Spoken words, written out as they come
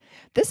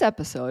This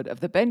episode of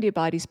the Bendy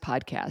Bodies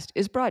podcast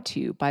is brought to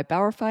you by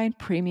Bauerfeind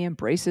Premium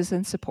Braces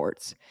and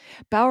Supports.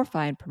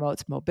 Bauerfeind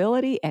promotes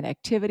mobility and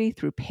activity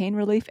through pain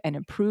relief and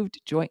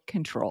improved joint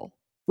control.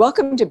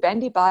 Welcome to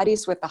Bendy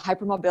Bodies with the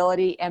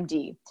Hypermobility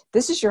MD.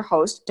 This is your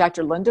host,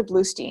 Dr. Linda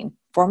Bluestein,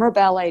 former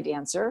ballet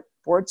dancer,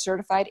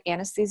 board-certified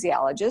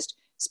anesthesiologist,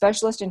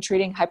 specialist in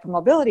treating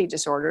hypermobility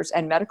disorders,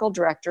 and medical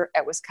director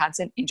at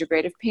Wisconsin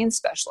Integrative Pain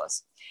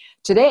Specialists.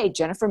 Today,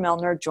 Jennifer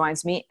Milner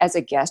joins me as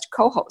a guest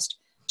co-host.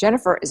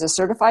 Jennifer is a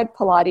certified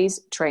Pilates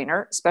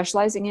trainer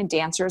specializing in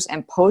dancers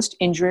and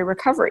post-injury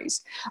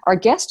recoveries. Our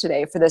guest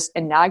today for this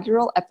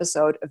inaugural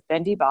episode of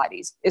Bendy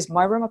Bodies is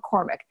Moira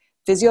McCormack,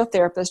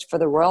 physiotherapist for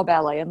the Royal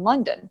Ballet in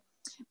London.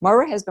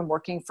 Moira has been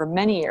working for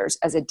many years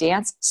as a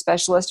dance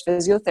specialist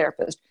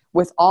physiotherapist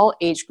with all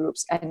age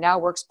groups and now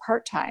works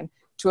part-time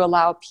to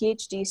allow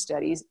PhD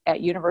studies at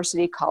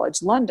University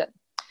College London.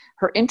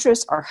 Her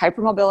interests are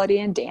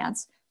hypermobility and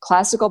dance,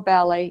 classical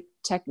ballet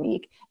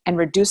technique, and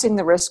reducing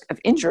the risk of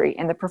injury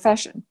in the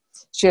profession.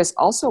 She has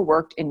also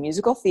worked in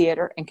musical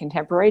theater and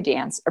contemporary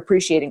dance,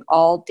 appreciating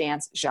all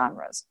dance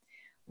genres.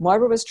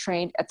 Moira was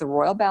trained at the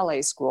Royal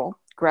Ballet School,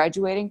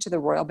 graduating to the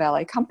Royal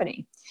Ballet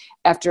Company.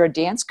 After a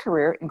dance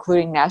career,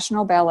 including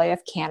National Ballet of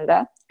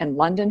Canada and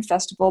London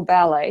Festival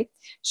Ballet,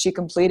 she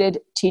completed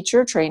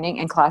teacher training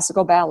in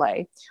classical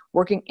ballet,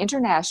 working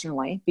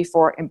internationally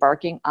before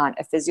embarking on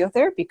a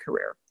physiotherapy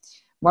career.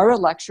 Moira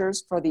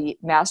lectures for the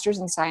Masters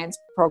in Science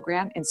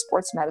program in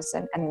Sports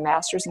Medicine and the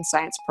Masters in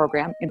Science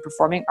program in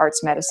Performing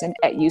Arts Medicine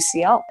at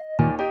UCL.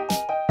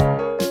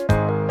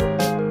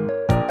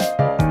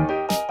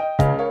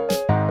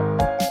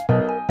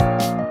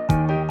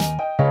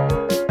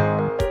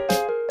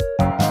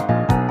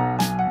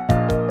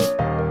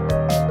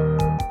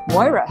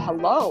 Moira,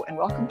 hello, and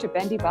welcome to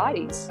Bendy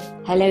Bodies.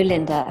 Hello,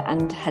 Linda,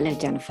 and hello,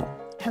 Jennifer.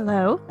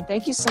 Hello.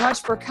 Thank you so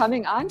much for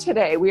coming on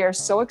today. We are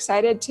so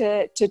excited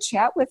to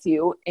chat with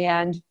you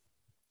and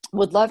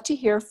would love to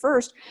hear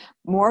first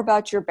more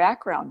about your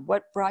background.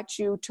 What brought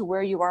you to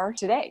where you are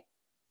today?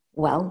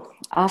 Well,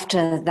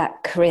 after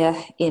that career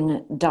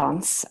in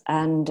dance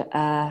and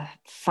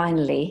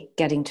finally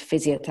getting to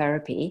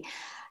physiotherapy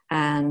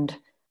and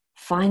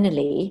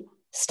finally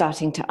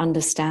starting to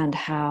understand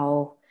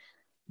how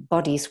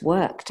bodies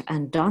worked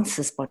and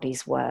dancers'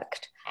 bodies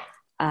worked,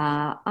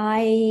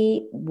 I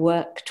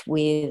worked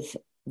with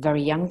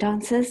very young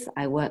dancers,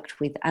 I worked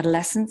with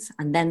adolescents,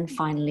 and then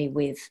finally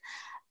with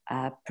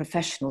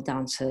professional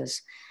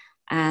dancers.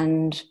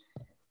 And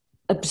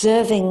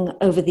observing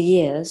over the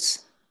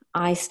years,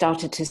 I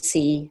started to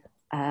see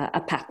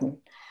a pattern.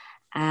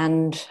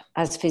 And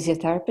as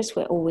physiotherapists,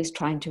 we're always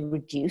trying to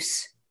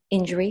reduce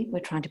injury, we're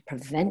trying to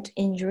prevent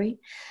injury,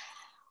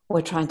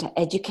 we're trying to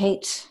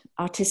educate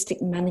artistic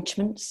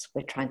managements,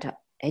 we're trying to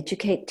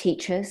educate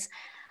teachers.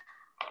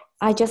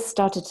 I just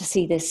started to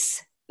see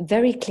this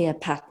very clear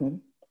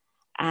pattern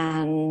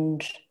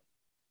and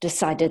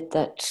decided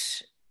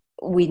that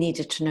we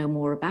needed to know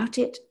more about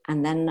it.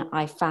 And then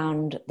I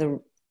found the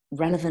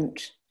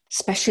relevant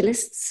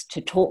specialists to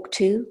talk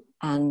to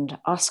and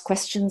ask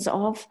questions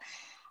of,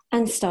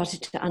 and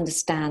started to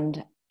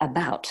understand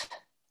about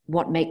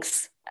what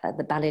makes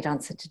the ballet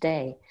dancer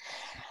today.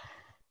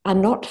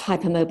 I'm not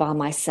hypermobile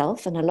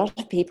myself, and a lot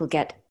of people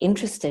get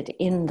interested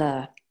in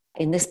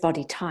this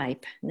body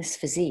type, this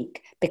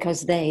physique,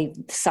 because they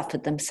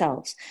suffered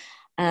themselves.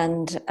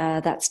 And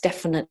that's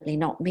definitely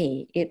not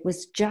me. It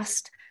was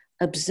just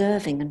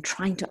observing and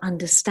trying to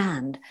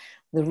understand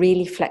the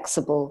really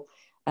flexible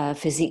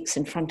physiques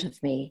in front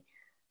of me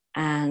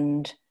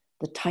and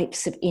the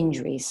types of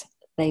injuries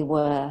they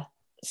were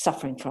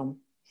suffering from.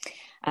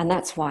 And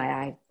that's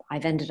why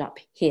I've ended up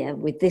here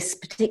with this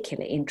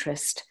particular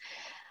interest.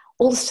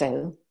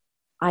 Also,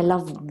 I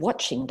love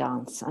watching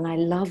dance, and I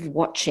love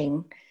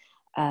watching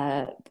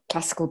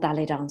classical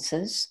ballet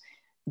dancers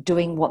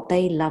doing what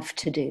they love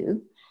to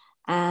do,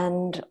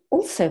 and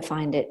also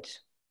find it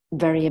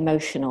very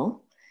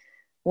emotional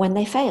when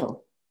they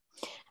fail.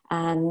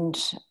 And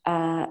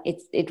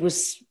it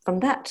was from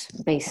that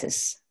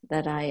basis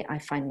that I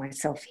find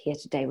myself here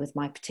today with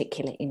my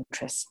particular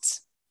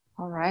interests.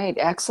 All right,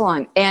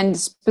 excellent. And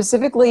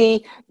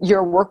specifically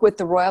your work with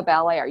the Royal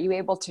Ballet, are you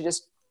able to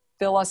just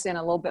fill us in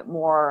a little bit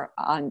more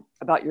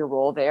about your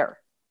role there?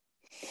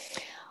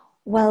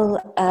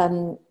 Well,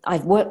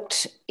 I've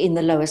worked in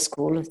the lower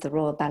school of the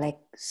Royal Ballet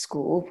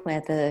School,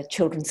 where the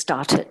children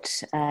start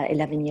at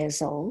 11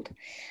 years old.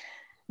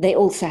 They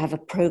also have a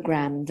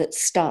program that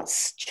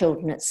starts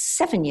children at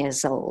 7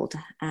 years old,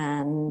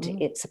 and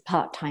it's a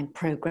part-time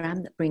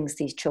program that brings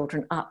these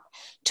children up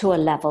to a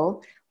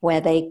level where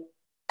they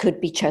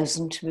could be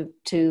chosen to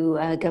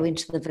go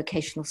into the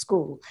vocational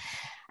school.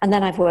 And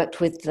then I've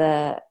worked with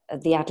the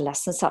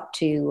adolescents up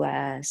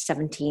to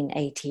 17,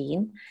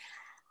 18.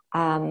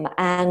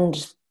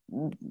 And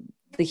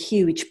the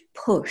huge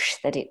push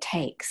that it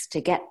takes to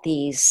get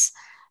these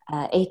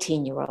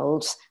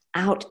 18-year-olds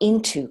out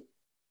into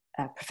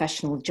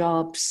professional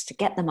jobs, to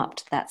get them up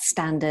to that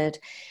standard,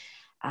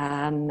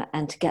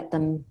 and to get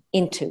them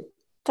into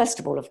first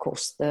of all, of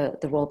course, the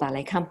Royal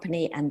Ballet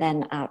Company, and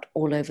then out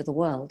all over the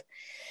world.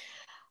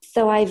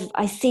 So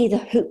I see the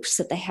hoops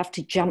that they have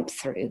to jump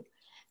through,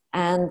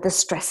 and the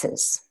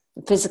stresses,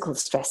 the physical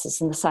stresses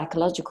and the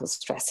psychological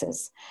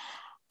stresses.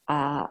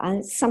 And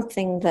it's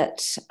something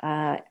that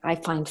I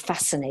find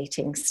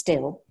fascinating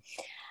still.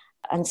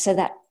 And so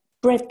that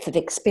breadth of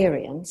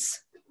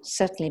experience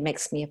certainly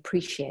makes me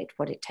appreciate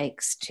what it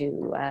takes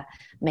to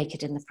make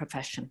it in the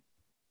profession.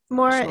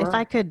 Maura, Sure. if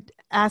I could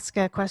ask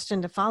a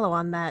question to follow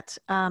on that.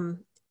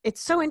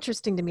 It's so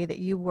interesting to me that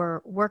you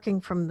were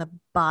working from the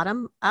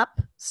bottom up,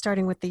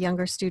 starting with the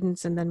younger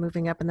students and then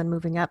moving up and then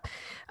moving up.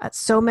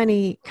 So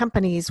many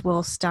companies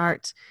will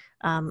start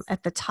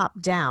at the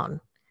top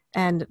down,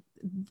 and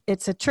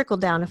it's a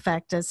trickle-down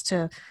effect as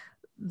to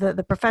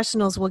the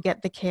professionals will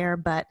get the care,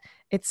 but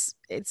it's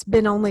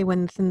been only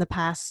within the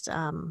past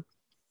 5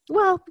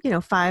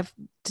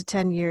 to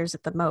 10 years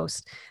at the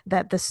most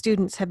that the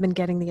students have been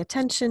getting the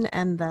attention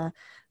and the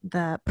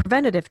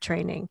preventative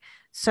training.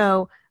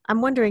 So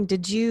I'm wondering,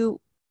 did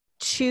you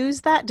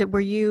choose that?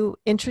 Were you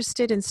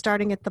interested in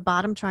starting at the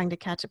bottom, trying to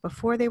catch it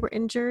before they were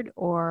injured,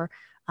 or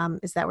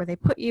is that where they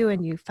put you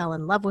and you fell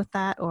in love with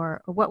that,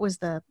 or what was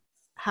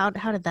how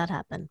did that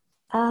happen?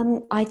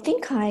 I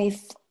think I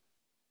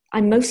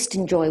most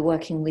enjoy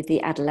working with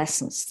the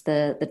adolescents,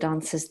 the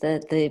dancers,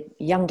 the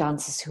young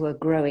dancers who are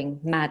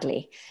growing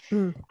madly.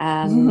 Mm.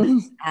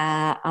 And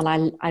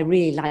I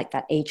really like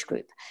that age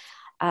group.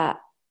 And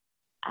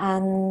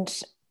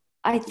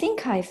I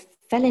think I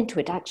fell into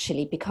it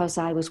actually because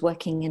I was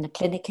working in a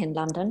clinic in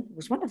London. It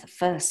was one of the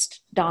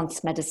first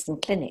dance medicine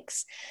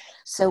clinics.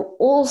 So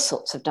all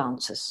sorts of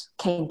dancers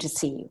came to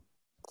see you,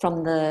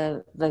 from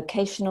the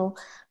vocational,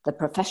 the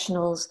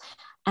professionals,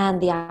 and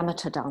the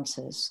amateur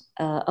dancers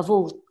of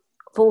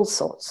all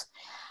sorts.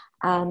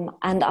 And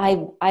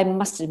I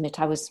must admit,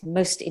 I was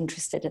most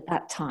interested at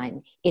that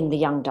time in the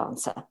young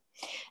dancer,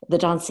 the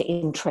dancer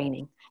in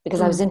training, because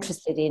I was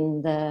interested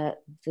in the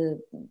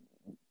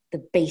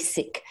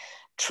basic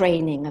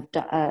training of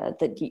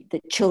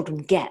that children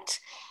get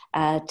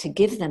to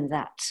give them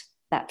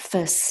that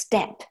first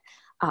step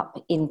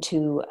up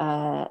into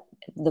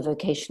the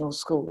vocational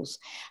schools,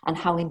 and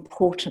how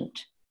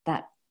important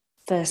that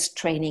first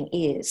training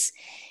is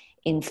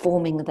in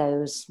forming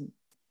those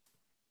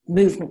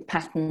movement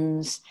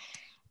patterns,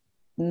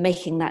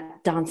 making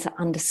that dancer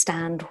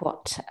understand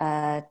what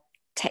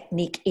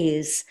technique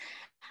is.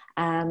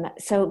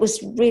 So it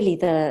was really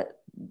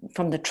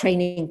from the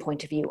training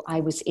point of view,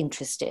 I was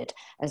interested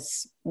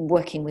as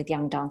working with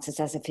young dancers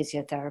as a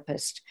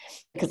physiotherapist,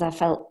 because I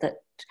felt that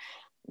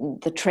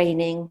the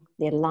training,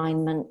 the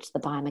alignment, the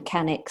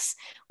biomechanics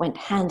went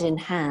hand in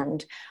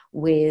hand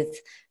with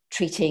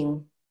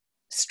treating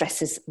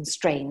stresses and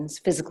strains,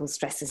 physical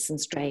stresses and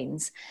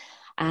strains,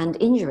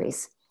 and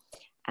injuries,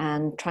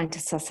 and trying to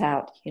suss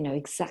out,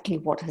 exactly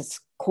what has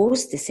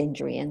caused this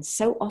injury. And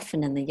so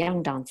often in the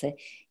young dancer,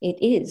 it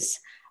is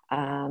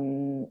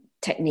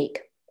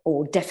technique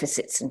or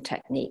deficits in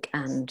technique,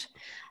 and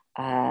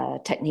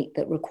technique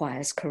that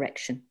requires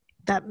correction.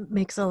 That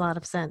makes a lot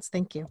of sense.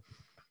 Thank you.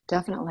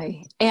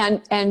 Definitely.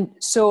 And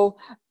so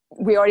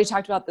we already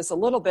talked about this a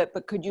little bit,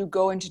 but could you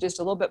go into just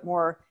a little bit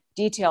more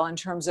detail in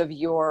terms of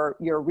your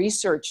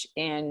research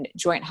in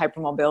joint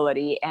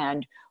hypermobility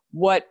and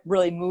what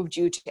really moved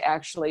you to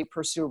actually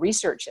pursue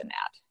research in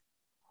that?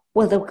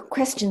 Well, there were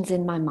questions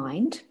in my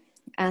mind.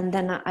 And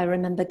then I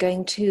remember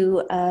going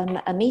to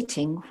a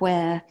meeting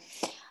where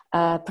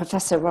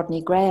Professor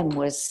Rodney Graham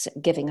was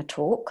giving a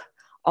talk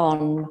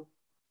on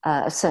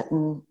a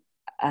certain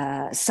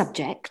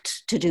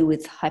subject to do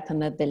with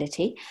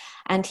hypermobility.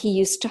 And he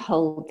used to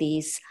hold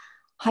these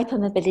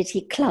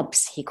hypermobility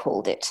clubs, he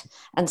called it.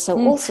 And so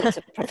all sorts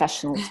of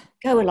professionals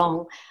go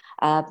along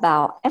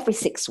about every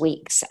 6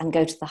 weeks and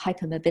go to the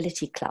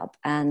hypermobility club.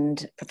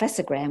 And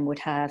Professor Graham would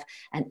have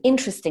an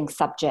interesting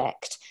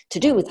subject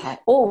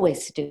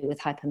always to do with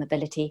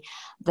hypermobility,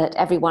 that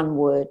everyone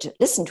would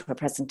listen to a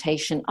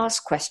presentation,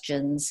 ask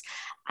questions,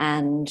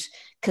 and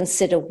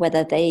consider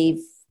whether they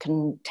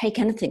can take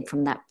anything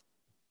from that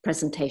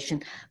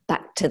presentation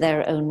back to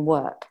their own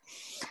work.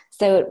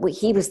 So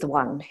he was the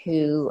one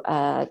who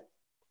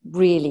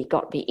really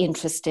got me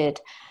interested.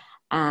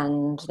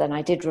 And then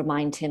I did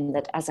remind him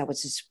that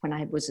when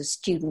I was a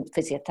student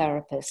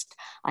physiotherapist,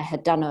 I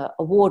had done a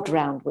ward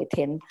round with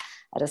him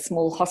at a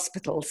small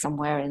hospital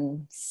somewhere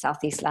in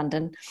southeast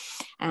London.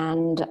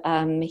 And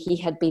he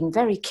had been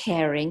very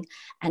caring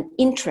and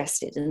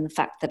interested in the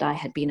fact that I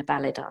had been a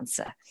ballet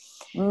dancer.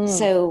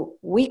 So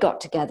we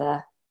got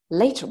together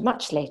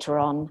much later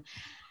on.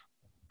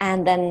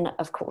 And then,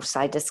 of course,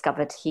 I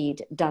discovered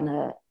he'd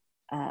done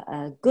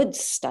a good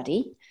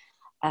study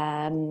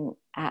at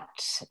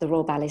the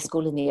Royal Ballet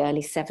School in the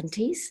early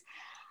 70s.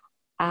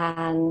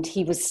 And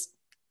he was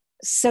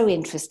so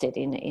interested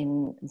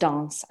in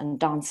dance and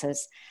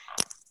dancers.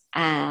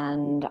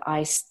 And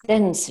I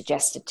then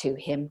suggested to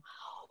him,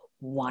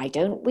 why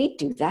don't we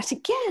do that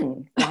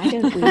again? Why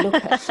don't we look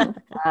at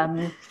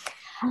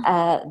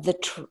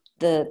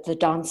the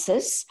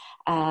dancers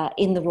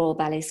in the Royal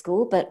Ballet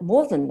School. But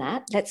more than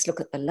that, let's look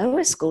at the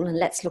lower school and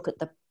let's look at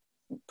the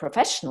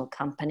professional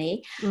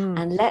company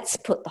and let's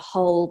put the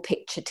whole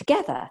picture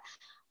together.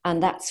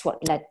 And that's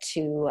what led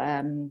to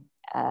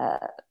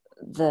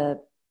the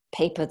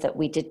paper that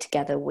we did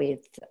together with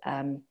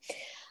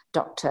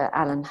Dr.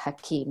 Alan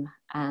Hakim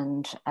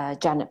and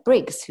Janet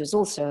Briggs, who's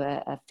also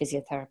a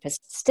physiotherapist,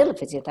 still a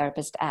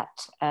physiotherapist at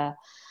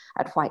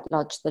White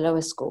Lodge, the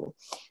lower school.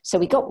 So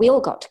we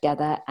all got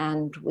together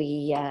and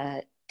we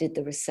did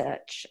the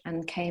research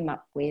and came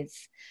up with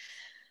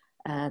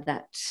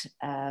that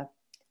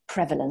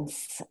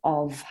prevalence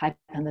of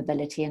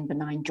hypermobility and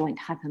benign joint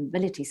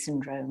hypermobility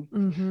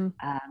syndrome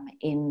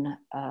in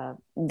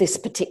this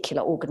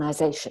particular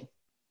organization.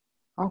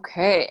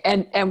 Okay,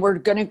 and we're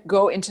going to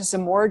go into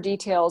some more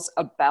details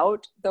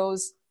about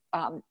those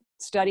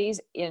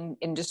studies in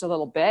just a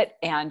little bit.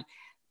 And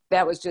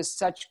that was just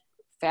such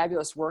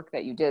fabulous work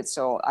that you did.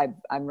 So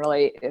I'm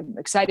really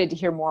excited to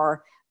hear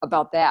more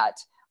about that.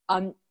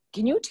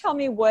 Can you tell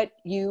me what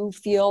you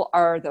feel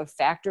are the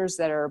factors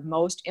that are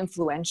most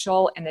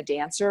influential in the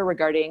dancer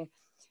regarding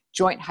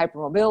joint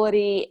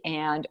hypermobility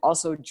and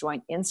also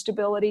joint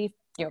instability?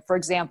 You know, for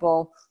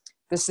example,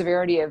 the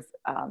severity of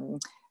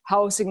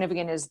how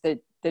significant is the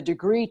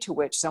degree to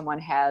which someone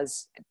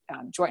has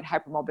joint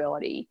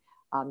hypermobility,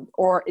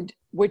 or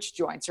which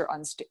joints are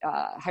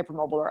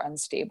hypermobile or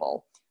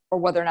unstable, or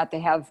whether or not they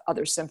have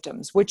other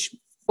symptoms?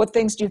 What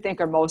things do you think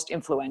are most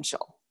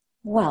influential?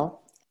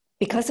 Well,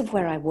 because of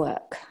where I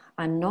work,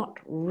 I'm not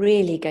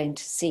really going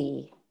to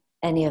see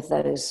any of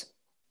those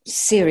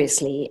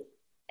seriously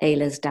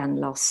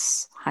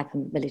Ehlers-Danlos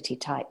hypermobility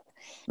type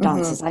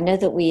dancers. I know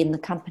that we in the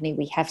company,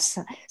 we have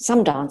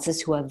some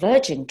dancers who are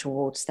verging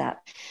towards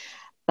that.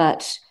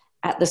 But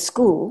at the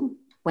school,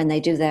 when they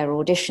do their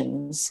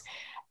auditions,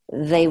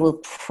 they will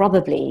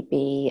probably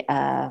be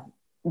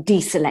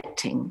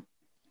deselecting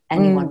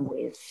anyone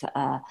with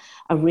a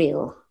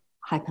real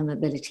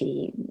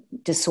hypermobility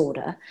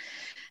disorder.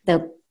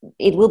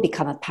 It will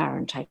become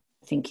apparent, I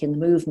think, in the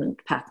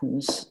movement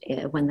patterns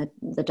when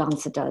the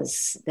dancer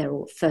does their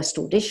first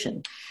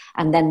audition.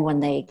 And then when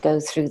they go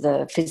through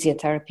the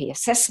physiotherapy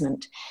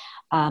assessment,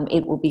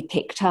 it will be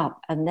picked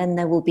up, and then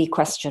there will be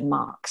question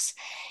marks.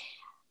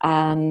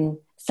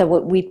 So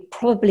we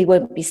probably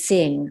won't be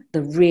seeing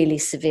the really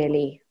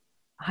severely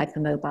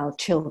hypermobile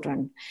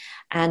children,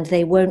 and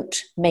they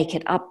won't make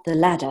it up the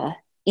ladder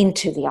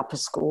into the upper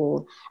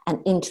school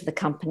and into the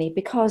company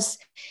because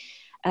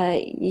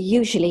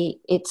usually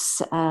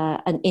it's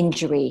an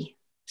injury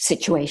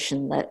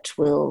situation that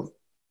will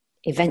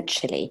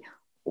eventually,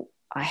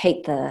 I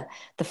hate the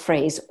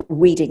phrase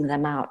weeding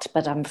them out,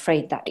 but I'm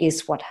afraid that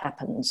is what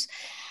happens.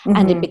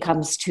 And it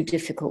becomes too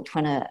difficult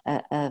when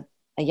a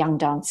young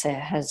dancer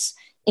has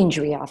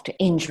injury after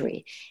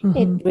injury.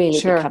 It really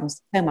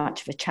becomes so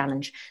much of a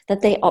challenge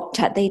that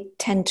they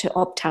tend to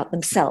opt out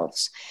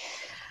themselves.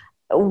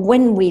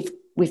 When we've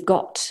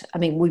got, I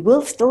mean, we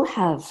will still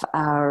have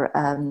our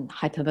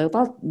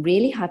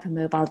really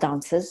hypermobile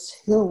dancers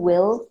who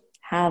will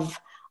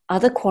have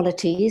other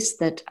qualities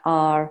that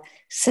are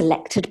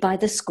selected by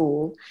the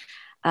school.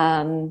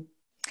 The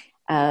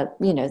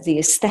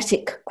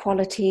aesthetic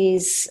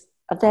qualities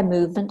of their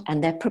movement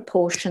and their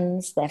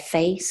proportions, their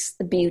face,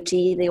 the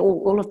beauty,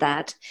 all of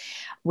that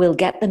will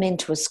get them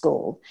into a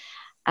school.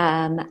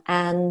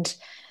 And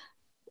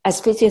as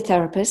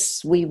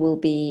physiotherapists, we will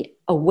be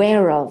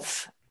aware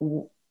of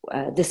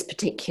this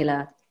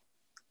particular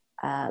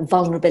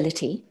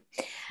vulnerability.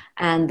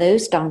 And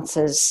those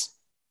dancers,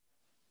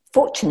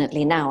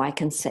 fortunately now I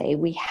can say,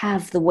 we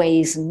have the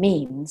ways and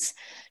means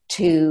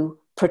to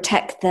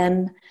protect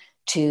them,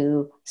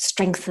 to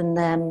strengthen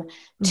them,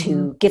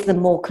 to give them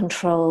more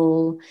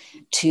control,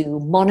 to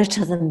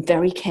monitor them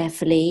very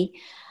carefully,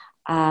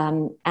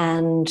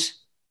 and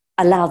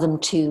allow them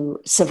to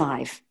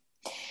survive.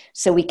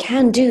 So we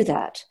can do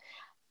that,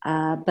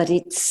 but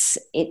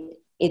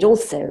it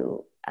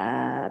also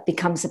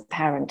becomes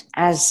apparent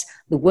as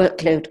the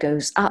workload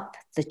goes up,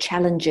 the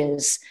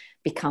challenges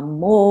become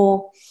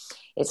more.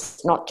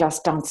 It's not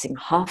just dancing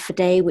half a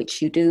day,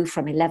 which you do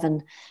from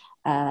 11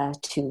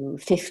 to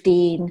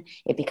 15.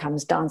 It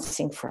becomes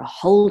dancing for a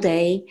whole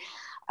day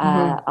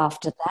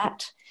after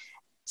that.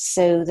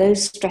 So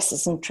those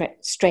stresses and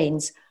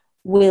strains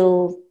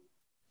will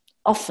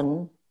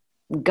often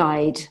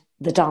guide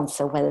the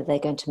dancer whether they're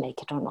going to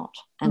make it or not,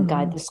 and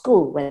guide the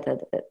school whether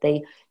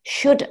they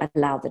should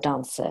allow the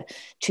dancer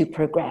to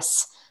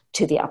progress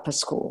to the upper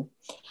school.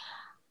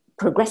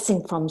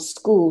 Progressing from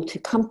school to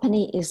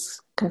company is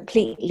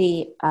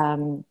completely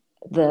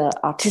the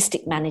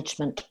artistic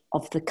management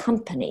of the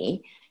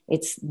company.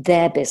 It's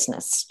their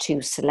business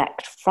to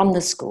select from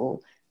the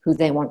school who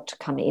they want to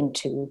come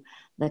into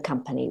the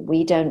company.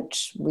 We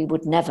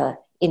would never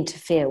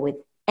interfere with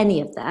any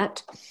of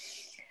that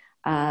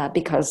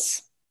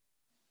because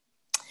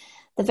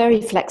the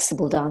very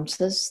flexible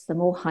dancers, the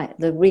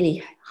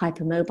really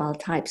hypermobile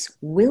types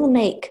will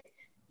make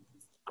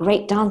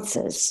great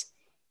dancers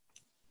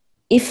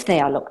if they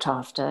are looked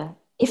after,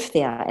 if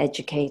they are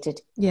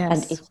educated,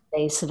 and if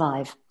they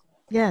survive.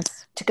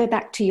 Yes. To go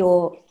back to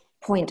your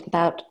point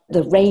about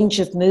the range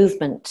of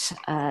movement,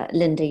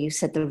 Linda, you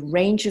said the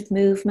range of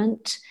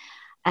movement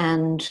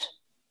and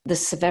the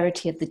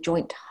severity of the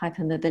joint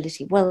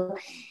hypermobility. Well,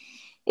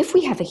 if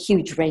we have a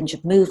huge range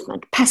of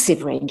movement,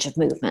 passive range of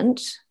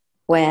movement,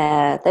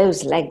 where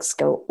those legs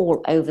go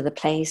all over the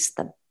place,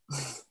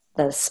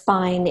 the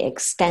spine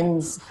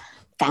extends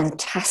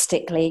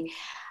fantastically,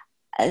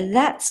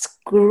 that's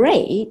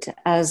great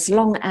as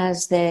long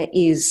as there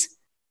is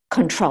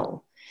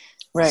control.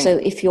 Right. So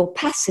if your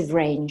passive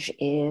range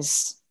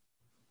is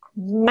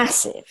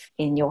massive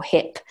in your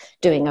hip,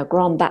 doing a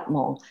grand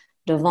battement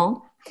devant,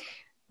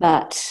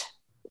 but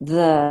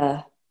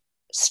the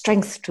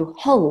strength to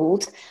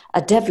hold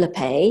a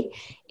développé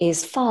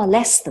is far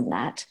less than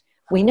that,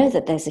 we know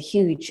that there's a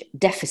huge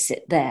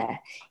deficit there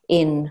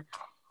in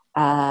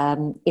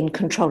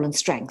control and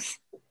strength.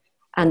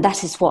 And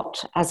that is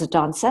what, as a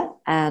dancer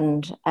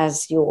and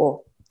as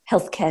your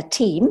healthcare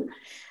team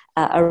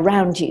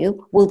around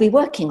you, will be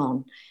working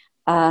on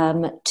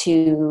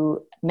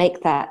to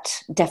make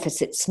that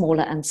deficit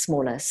smaller and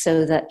smaller,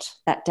 so that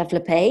that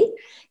développé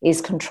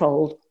is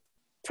controlled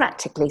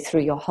practically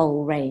through your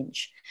whole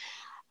range.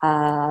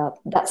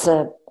 That's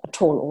a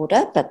tall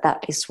order, but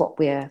that's what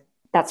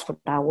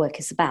our work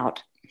is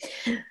about.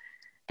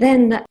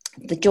 Then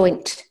the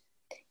joint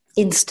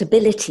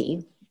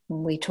instability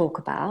we talk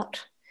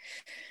about.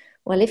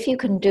 Well, if you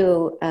can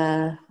do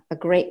a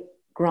great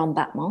grand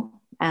battement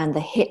and the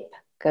hip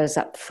goes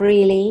up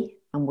freely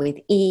and with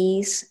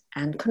ease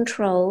and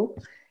control,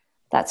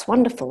 that's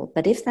wonderful.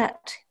 But if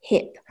that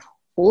hip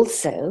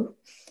also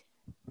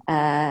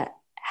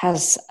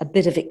has a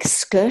bit of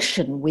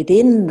excursion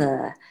within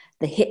the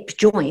hip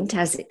joint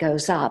as it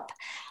goes up,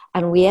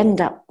 and we end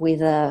up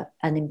with an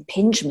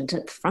impingement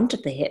at the front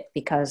of the hip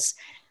because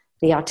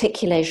the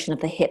articulation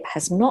of the hip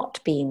has not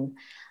been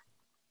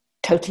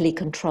totally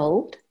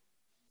controlled,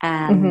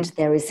 and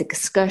there is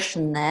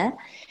excursion there,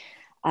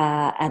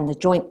 and the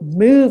joint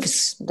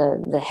moves,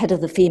 the head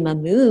of the femur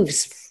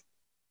moves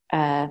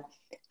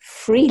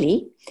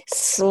freely,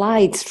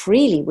 slides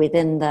freely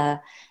within the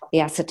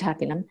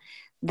acetabulum,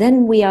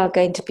 then we are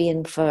going to be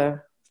in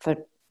for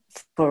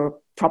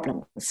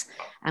problems,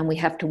 and we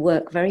have to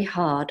work very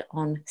hard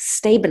on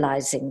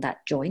stabilizing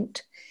that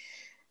joint,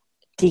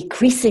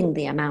 decreasing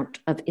the amount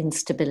of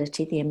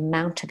instability, the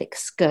amount of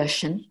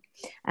excursion,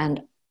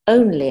 and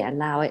only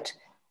allow it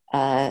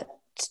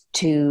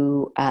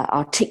to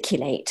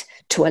articulate,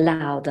 to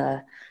allow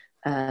the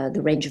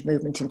range of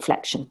movement in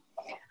flexion,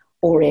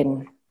 or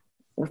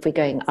if we're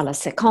going à la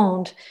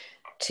seconde,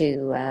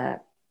 to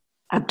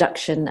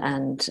abduction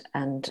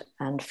and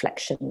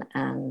flexion,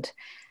 and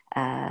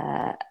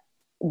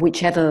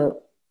whichever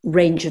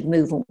range of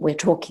movement we're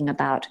talking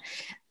about,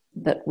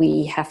 but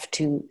we have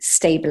to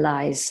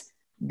stabilize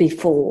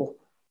before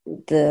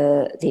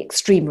the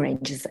extreme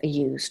ranges are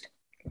used.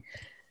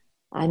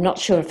 I'm not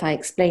sure if I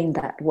explained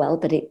that well,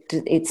 but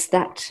it's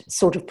that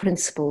sort of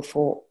principle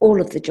for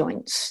all of the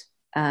joints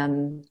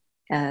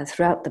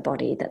throughout the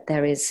body, that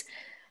there is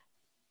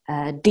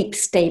deep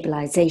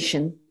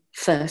stabilization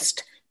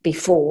first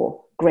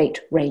before great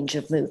range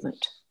of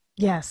movement.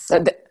 Yes.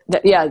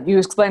 Yeah, you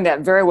explained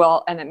that very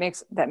well, and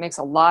that makes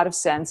a lot of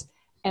sense.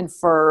 And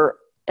for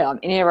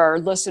any of our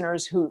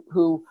listeners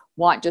who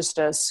want just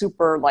a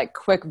super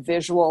quick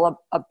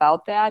visual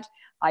about that,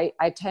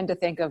 I tend to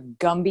think of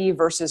Gumby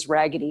versus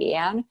Raggedy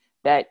Ann.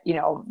 That,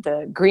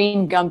 the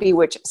green Gumby,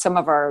 which some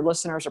of our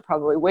listeners are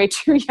probably way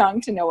too young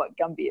to know what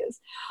Gumby is.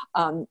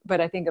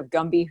 But I think of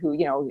Gumby, who,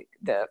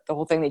 the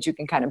whole thing that you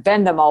can kind of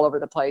bend them all over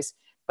the place.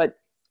 But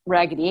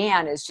Raggedy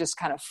Ann is just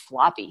kind of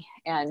floppy,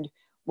 and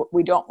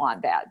we don't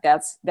want that.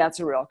 That's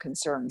a real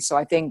concern. So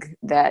I think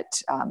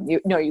that you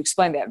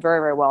explained that very,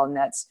 very well, and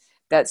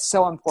that's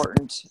so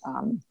important.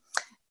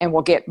 And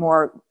we'll get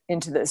more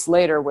into this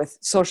later with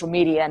social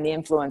media and the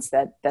influence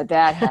that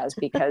has,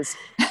 because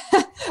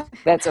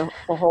that's a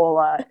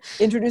whole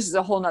introduces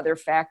a whole nother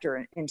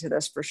factor into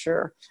this for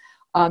sure.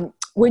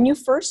 When you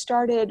first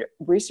started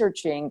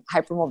researching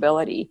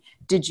hypermobility,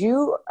 did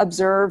you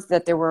observe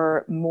that there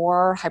were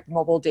more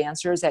hypermobile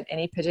dancers at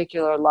any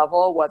particular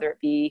level, whether it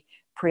be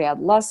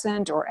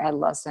pre-adolescent or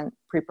adolescent,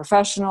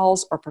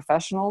 pre-professionals or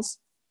professionals?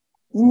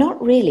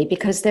 Not really,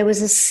 because there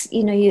was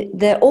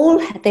they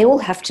all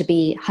have to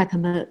be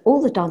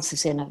all the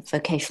dancers in a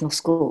vocational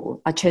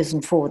school are chosen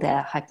for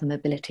their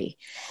hypermobility.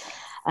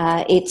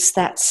 It's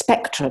that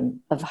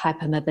spectrum of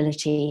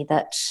hypermobility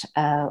that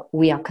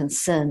we are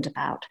concerned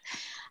about.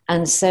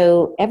 And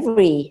so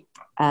every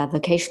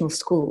vocational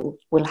school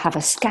will have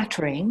a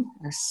scattering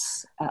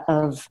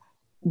of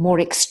more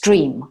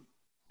extreme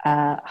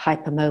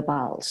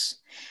hypermobiles.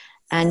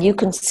 And you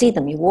can see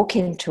them. You walk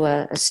into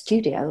a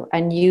studio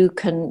and you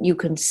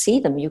can see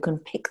them. You can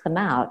pick them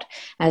out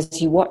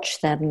as you watch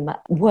them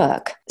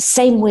work.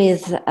 Same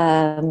with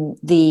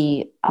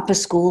the upper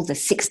school, the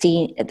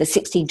 16 to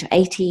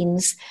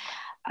 18s.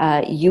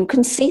 You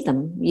can see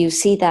them. You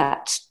see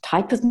that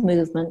type of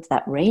movement,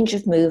 that range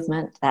of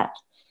movement, that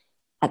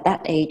at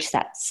that age,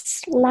 that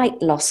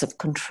slight loss of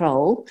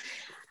control,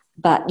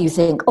 but you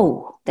think,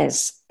 oh,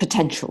 there's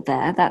potential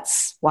there.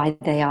 That's why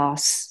they are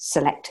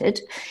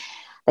selected.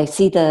 They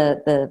see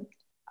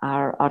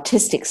our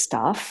artistic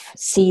staff,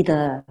 see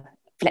the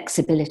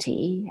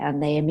flexibility,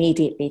 and they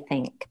immediately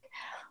think,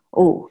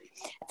 oh,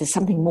 there's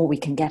something more we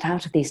can get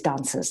out of these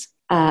dancers.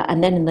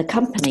 And then in the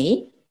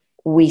company,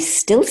 we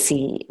see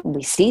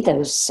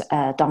those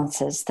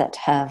dancers that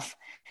have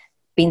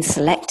been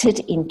selected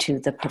into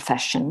the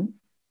profession,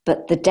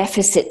 but the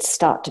deficits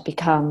start to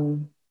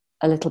become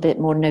a little bit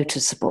more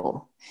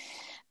noticeable,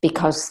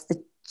 because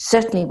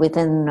certainly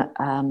within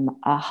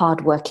a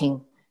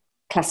hardworking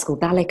classical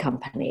ballet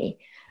company,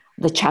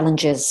 the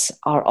challenges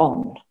are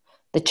on.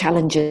 The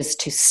challenges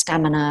to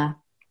stamina,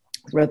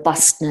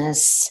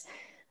 robustness,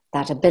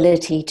 that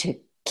ability to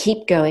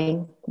keep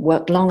going,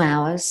 work long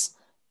hours,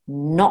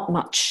 not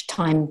much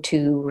time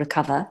to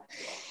recover,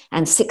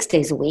 and 6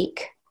 days a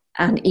week,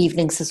 and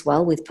evenings as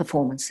well with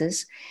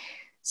performances.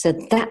 So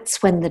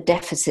that's when the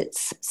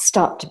deficits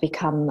start to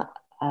become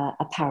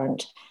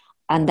apparent.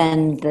 And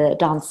then the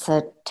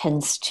dancer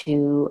tends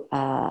to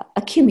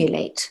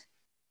accumulate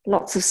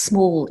lots of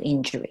small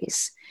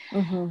injuries.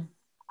 Mm-hmm.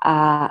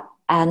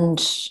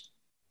 And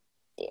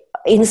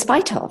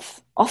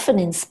often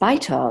in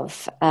spite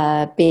of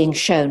being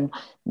shown,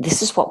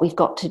 this is what we've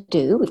got to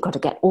do. We've got to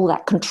get all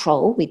that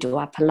control. We do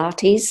our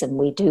Pilates, and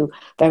we do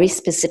very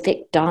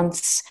specific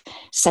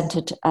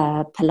dance-centered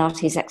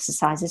Pilates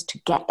exercises to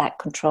get that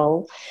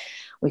control.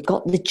 We've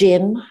got the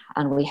gym,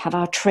 and we have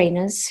our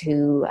trainers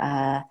who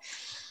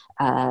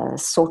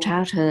sort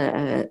out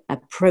a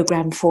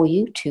program for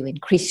you to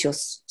increase your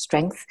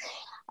strength.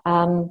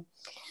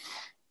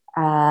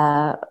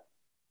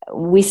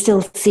 We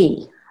still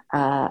see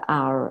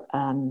our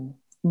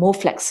more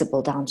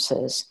flexible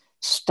dancers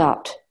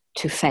start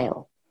to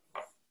fail,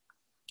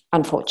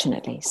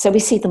 unfortunately. So we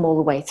see them all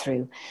the way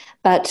through.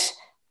 But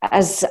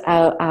as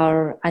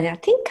and I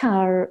think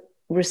our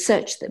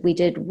research that we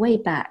did way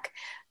back,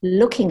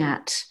 looking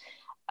at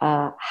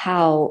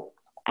how,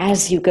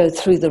 as you go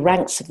through the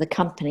ranks of the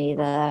company,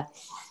 the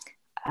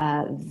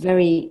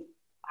very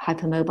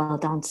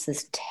hypermobile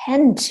dancers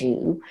tend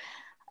to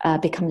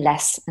become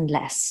less and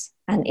less.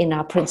 And in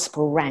our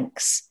principal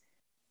ranks,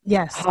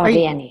 yes,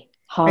 hardly any.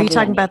 Are you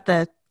talking about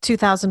the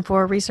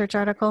 2004 research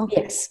article?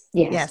 Yes.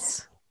 Yeah.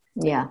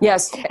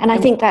 Yes. And I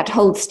think that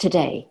holds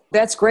today.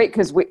 That's great,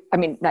 because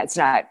that's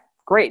not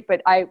great,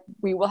 but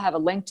we will have a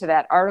link to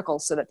that article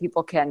so that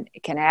people can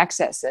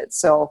access it.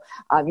 So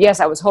yes,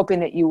 I was hoping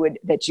that you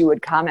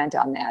would comment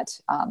on that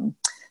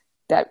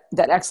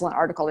excellent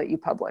article that you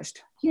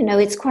published. You know,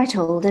 it's quite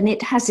old, and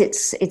it has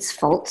its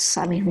faults.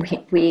 I mean,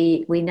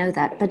 we know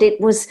that, but it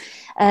was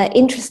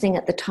interesting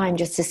at the time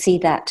just to see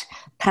that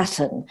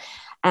pattern.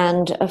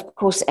 And of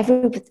course,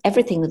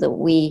 everything that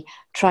we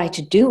try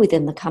to do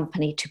within the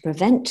company to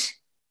prevent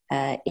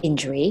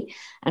injury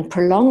and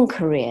prolong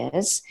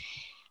careers,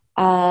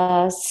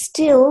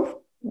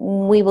 still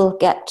we will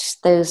get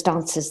those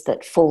dancers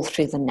that fall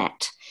through the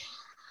net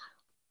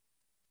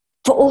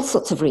for all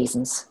sorts of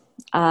reasons.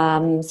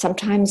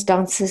 Sometimes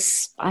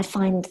dancers, I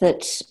find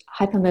that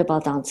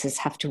hypermobile dancers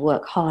have to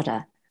work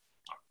harder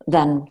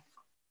than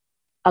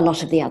a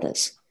lot of the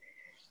others.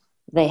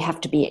 They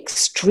have to be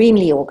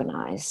extremely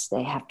organized.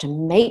 They have to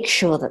make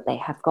sure that they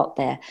have got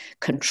their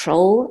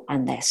control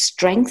and their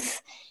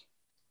strength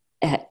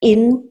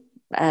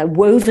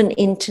woven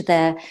into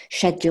their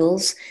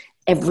schedules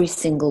every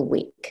single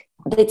week.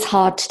 But it's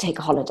hard to take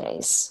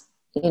holidays.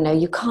 You know,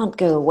 you can't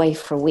go away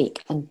for a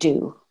week and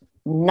do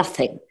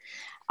nothing.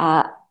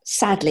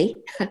 Sadly,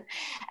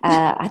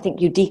 I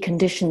think you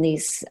decondition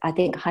these. I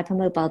think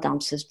hypermobile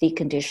dancers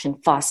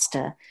decondition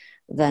faster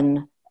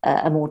than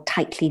a more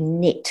tightly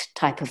knit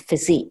type of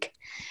physique.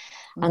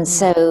 Mm-hmm. And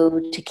so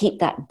to keep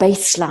that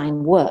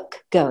baseline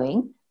work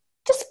going,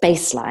 just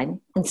baseline,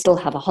 and still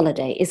have a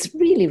holiday is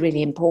really,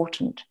 really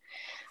important.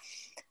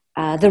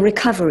 The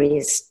recovery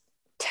is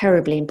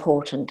terribly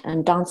important,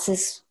 and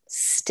dancers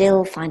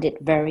still find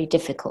it very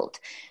difficult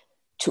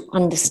to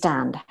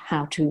understand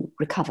how to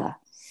recover.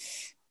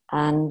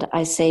 And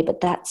I say,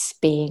 but that's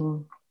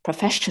being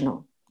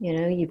professional. You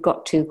know, you've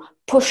got to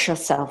push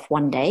yourself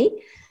one day,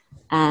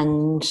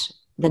 and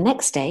the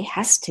next day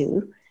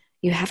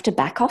you have to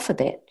back off a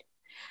bit.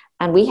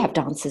 And we have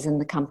dancers in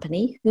the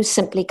company who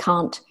simply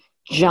can't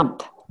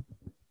jump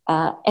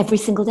every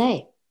single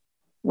day.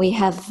 We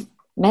have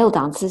male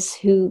dancers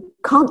who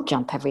can't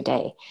jump every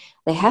day.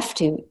 They have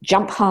to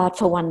jump hard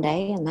for one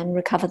day and then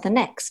recover the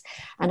next.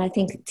 And I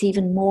think it's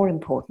even more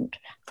important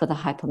for the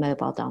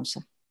hypermobile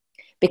dancer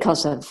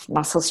because of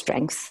muscle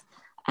strength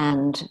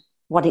and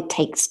what it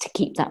takes to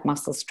keep that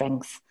muscle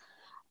strength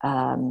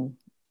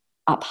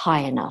up high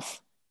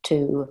enough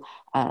to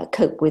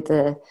cope with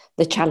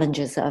the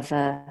challenges of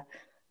a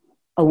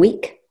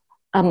week,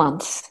 a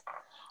month,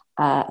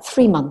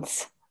 3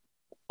 months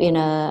in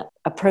a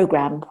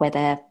program where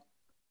they're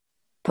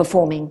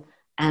performing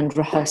and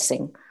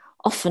rehearsing,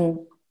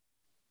 often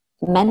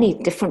many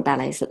different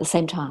ballets at the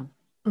same time.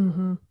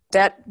 Mm-hmm.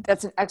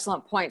 That's an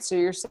excellent point. So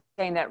you're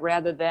saying that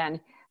rather than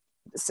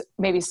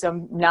maybe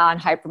some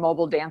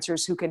non-hypermobile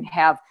dancers who can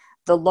have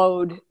the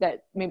load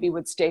that maybe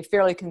would stay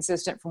fairly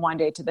consistent from one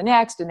day to the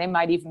next, and they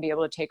might even be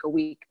able to take a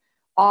week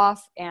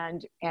off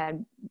and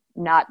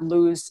not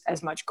lose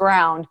as much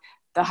ground.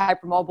 The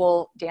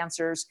hypermobile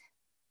dancers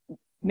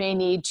may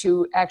need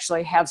to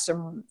actually have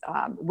some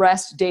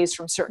rest days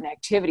from certain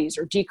activities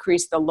or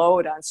decrease the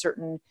load on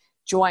certain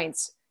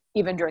joints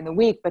even during the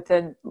week. But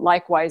then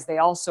likewise, they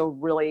also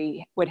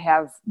really would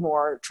have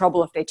more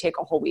trouble if they take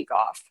a whole week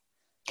off.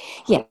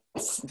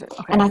 Yes. Okay.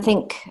 And I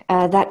think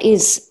that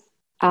is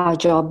our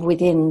job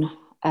within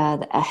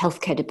a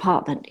healthcare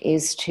department,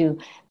 is to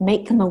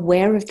make them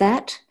aware of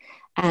that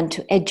and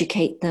to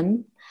educate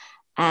them.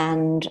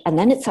 And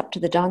then it's up to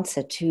the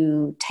dancer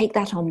to take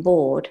that on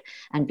board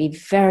and be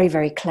very,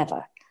 very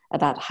clever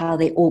about how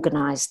they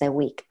organize their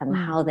week and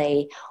how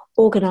they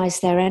organize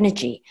their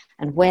energy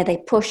and where they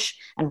push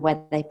and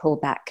where they pull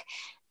back.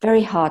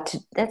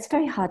 That's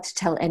very hard to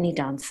tell any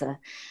dancer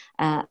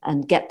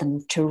and get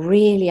them to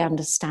really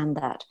understand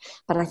that.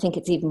 But I think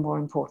it's even more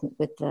important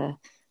with the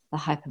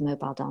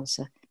hypermobile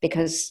dancer,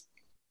 because,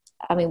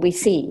 I mean, we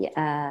see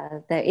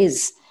there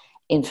is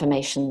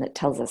information that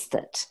tells us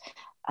that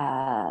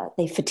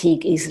they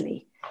fatigue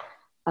easily.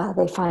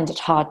 They find it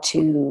hard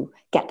to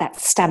get that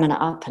stamina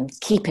up and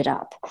keep it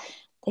up.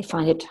 They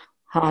find it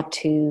hard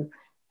to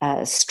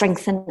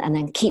strengthen and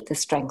then keep the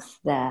strength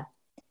there.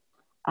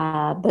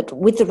 But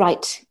with the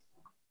right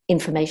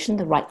information,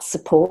 the right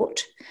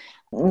support,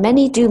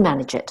 many do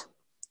manage it.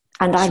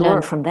 And I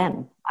learn from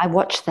them. I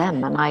watch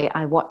them, and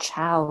I watch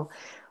how,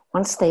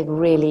 once they've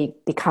really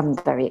become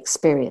very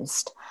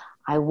experienced,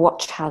 I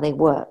watch how they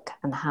work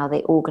and how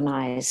they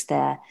organize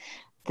their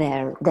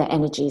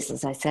energies,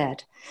 as I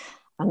said.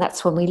 And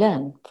that's when we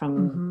learn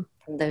from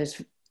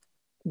those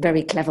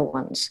very clever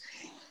ones.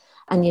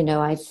 And, you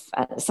know,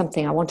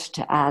 something I wanted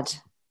to add,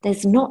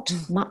 there's not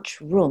much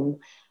room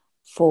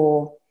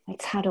for,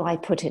 like, how do I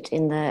put it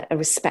in a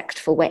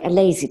respectful way, a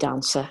lazy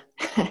dancer.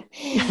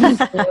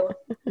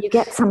 You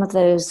get some of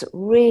those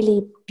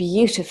really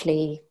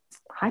beautifully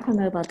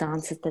hypermobile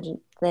dancers that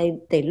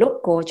they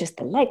look gorgeous,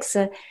 the legs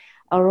are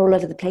all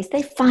over the place.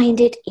 They find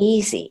it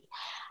easy.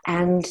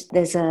 And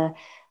there's a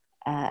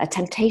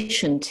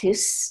temptation to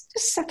just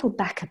settle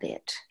back a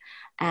bit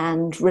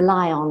and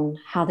rely on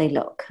how they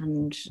look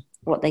and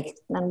what they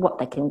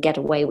can get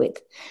away with.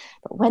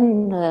 But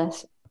when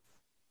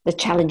the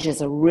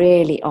challenges are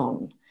really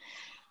on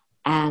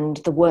and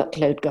the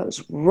workload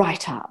goes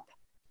right up,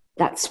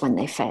 that's when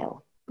they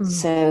fail.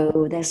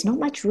 So there's not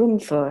much room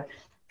for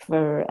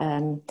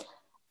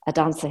a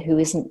dancer who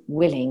isn't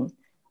willing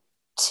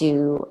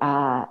to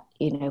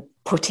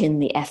put in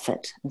the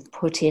effort and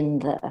put in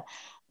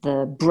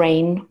the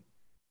brain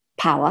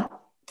power,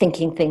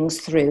 thinking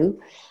things through,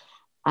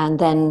 and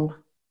then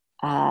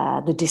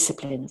the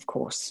discipline, of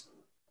course,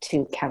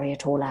 to carry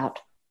it all out.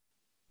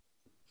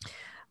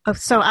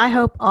 So I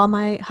hope all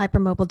my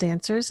hypermobile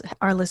dancers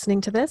are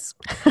listening to this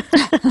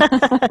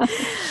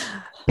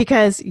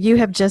because you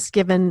have just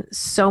given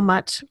so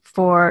much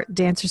for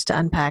dancers to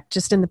unpack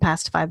just in the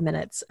past 5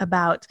 minutes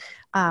about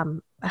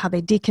how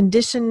they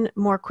decondition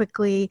more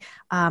quickly,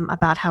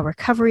 about how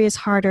recovery is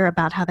harder,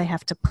 about how they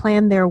have to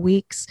plan their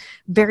weeks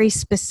very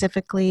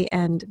specifically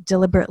and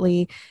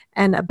deliberately,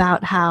 and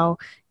about how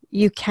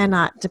you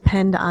cannot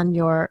depend on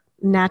your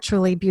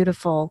naturally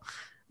beautiful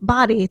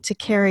body to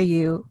carry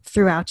you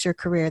throughout your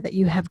career, that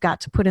you have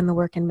got to put in the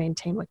work and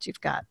maintain what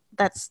you've got.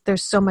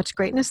 There's so much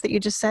greatness that you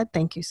just said.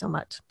 Thank you so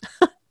much.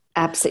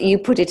 Absolutely. You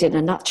put it in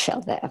a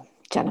nutshell there,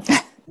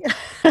 Jennifer.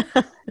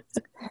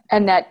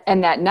 And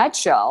that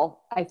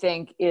nutshell, I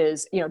think,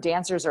 is,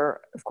 dancers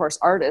are, of course,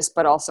 artists,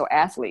 but also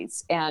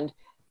athletes. And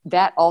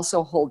that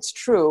also holds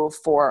true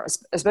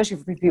especially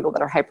for people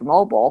that are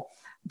hypermobile,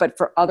 but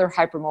for other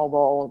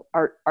hypermobile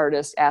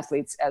artists,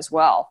 athletes as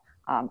well.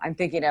 I'm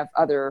thinking of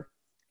other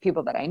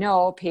people that I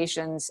know,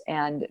 patients,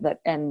 and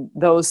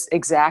those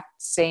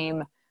exact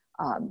same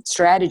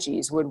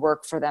strategies would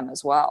work for them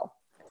as well.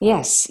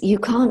 Yes, you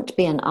can't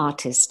be an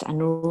artist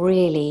and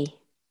really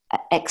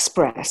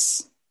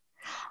express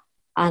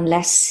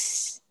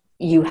unless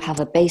you have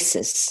a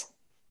basis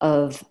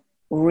of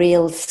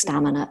real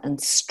stamina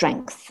and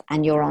strength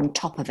and you're on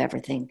top of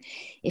everything.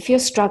 If you're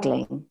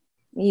struggling,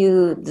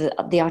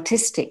 the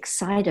artistic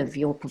side of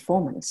your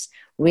performance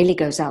really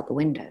goes out the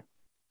window.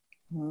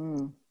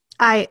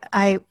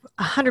 I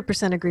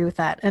 100% agree with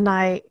that. And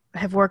I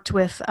have worked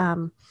with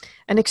an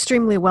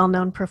extremely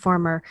well-known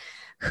performer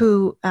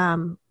who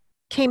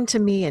came to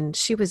me, and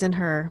she was in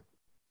her,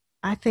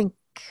 I think,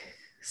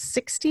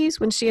 60s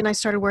when she and I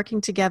started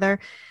working together.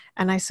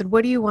 And I said,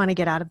 what do you want to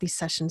get out of these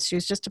sessions? She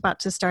was just about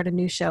to start a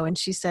new show. And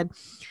she said,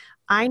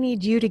 I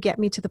need you to get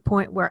me to the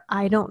point where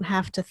I don't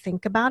have to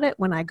think about it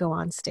when I go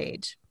on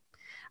stage.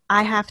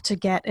 I have to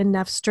get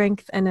enough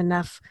strength and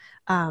enough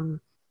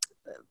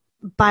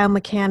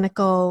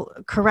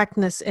biomechanical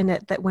correctness in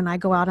it that when I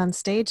go out on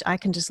stage, I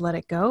can just let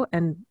it go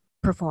and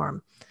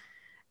perform.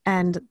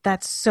 And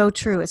that's so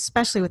true,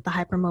 especially with the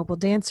hypermobile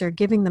dancer,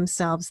 giving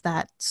themselves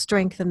that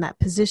strength and that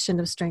position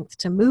of strength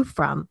to move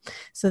from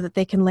so that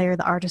they can layer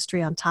the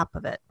artistry on top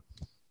of it.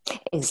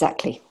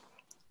 Exactly.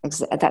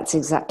 That's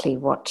exactly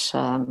what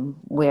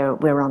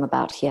we're on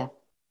about here.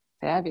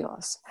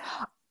 Fabulous.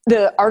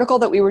 The article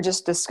that we were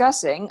just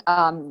discussing,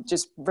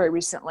 just very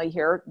recently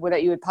here,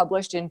 that you had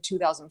published in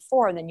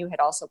 2004, and then you had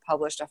also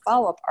published a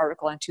follow-up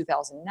article in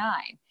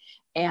 2009.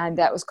 And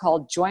that was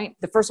called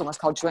the first one was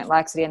called Joint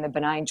Laxity and the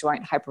Benign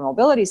Joint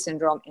Hypermobility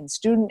Syndrome in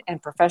Student and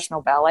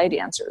Professional Ballet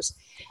Dancers.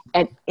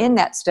 And in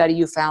that study,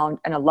 you found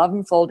an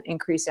 11-fold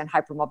increase in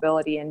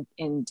hypermobility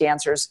in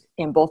dancers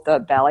in both the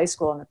ballet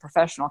school and the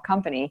professional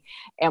company.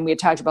 And we had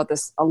talked about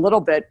this a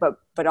little bit,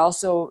 but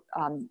also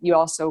you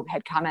also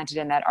had commented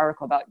in that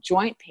article about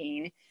joint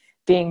pain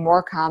being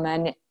more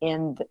common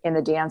in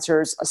the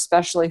dancers,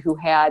 especially who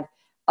had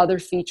other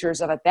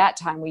features of, at that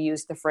time, we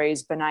used the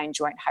phrase benign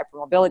joint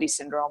hypermobility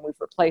syndrome. We've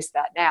replaced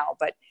that now,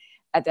 but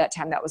at that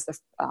time, that was the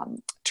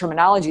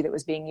terminology that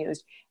was being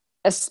used,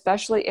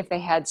 especially if they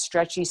had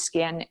stretchy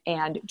skin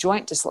and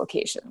joint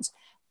dislocations.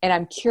 And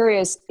I'm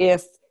curious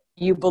if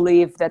you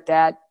believe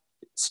that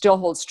still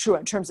holds true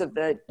in terms of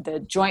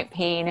the joint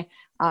pain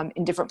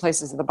in different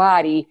places of the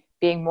body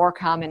being more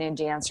common in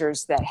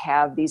dancers that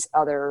have these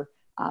other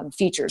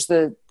features,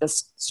 the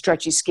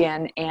stretchy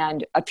skin,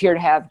 and appear to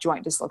have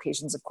joint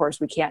dislocations. Of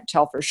course, we can't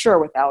tell for sure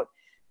without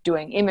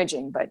doing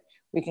imaging, but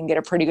we can get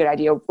a pretty good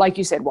idea, like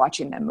you said,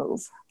 watching them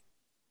move.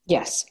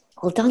 Yes.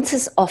 Well,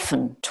 dancers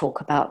often talk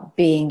about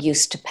being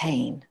used to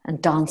pain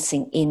and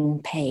dancing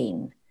in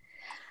pain.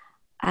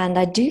 And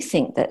I do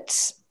think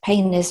that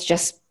pain is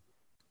just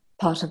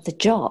part of the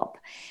job.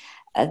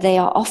 They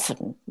are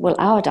often,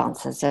 our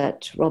dancers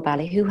at Royal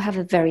Ballet, who have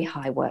a very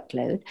high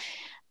workload,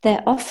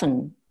 they're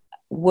often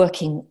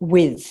working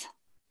with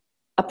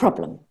a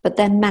problem, but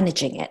they're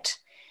managing it.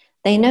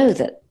 They know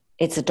that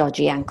it's a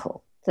dodgy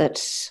ankle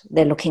that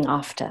they're looking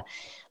after,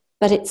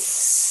 but it's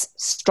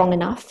strong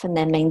enough and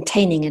they're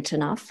maintaining it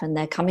enough and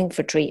they're coming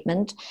for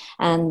treatment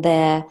and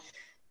they're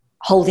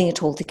holding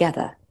it all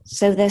together.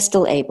 So they're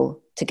still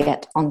able to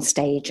get on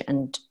stage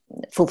and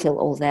fulfill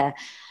all their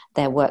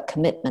work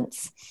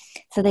commitments.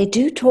 So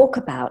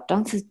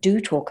dancers do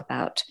talk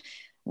about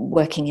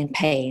working in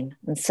pain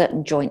and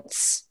certain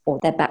joints or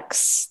their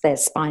backs, their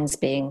spines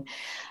being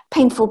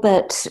painful,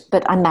 but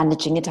I'm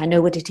managing it. I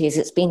know what it is.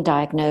 It's been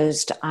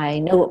diagnosed. I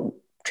know what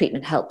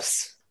treatment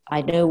helps.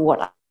 I know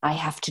what I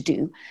have to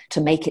do to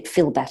make it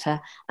feel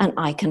better, and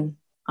I can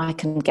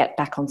get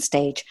back on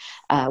stage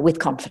with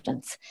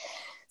confidence.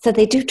 So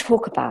they do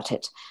talk about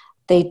it.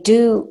 They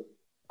do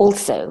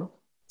also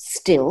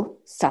still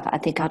suffer. I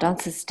think our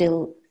dancers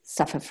still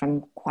suffer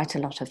from quite a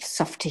lot of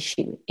soft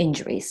tissue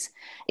injuries,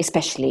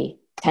 especially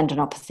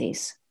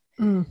tendinopathies.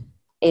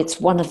 It's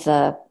one of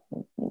the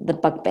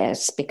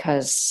bugbears,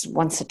 because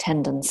once a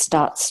tendon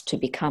starts to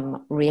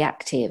become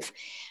reactive,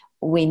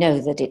 we know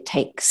that it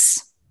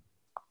takes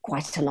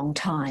quite a long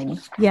time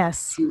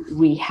to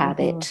rehab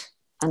it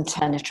and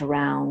turn it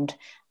around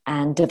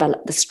and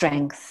develop the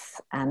strength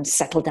and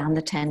settle down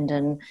the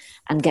tendon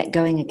and get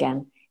going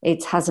again.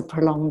 It has a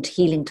prolonged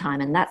healing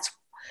time, and that's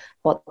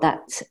what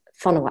that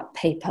follow-up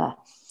paper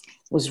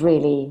was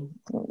really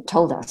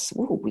told us.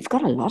 We've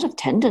got a lot of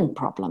tendon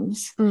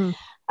problems.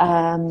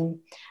 And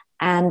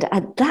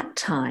at that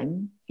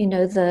time,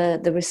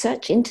 the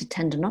research into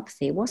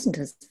tendinopathy wasn't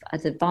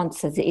as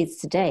advanced as it is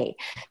today.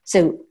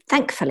 So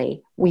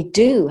thankfully, we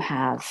do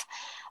have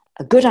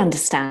a good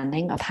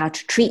understanding of how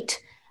to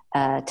treat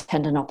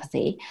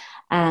tendinopathy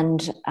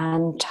and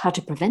how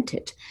to prevent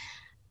it.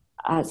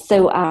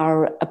 So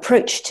our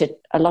approach to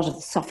a lot of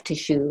the soft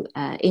tissue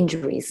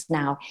injuries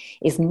now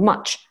is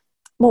much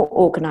more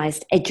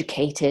organized,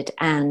 educated,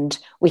 and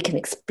we can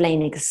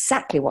explain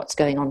exactly what's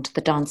going on to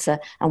the dancer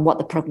and what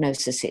the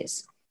prognosis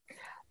is.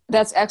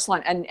 That's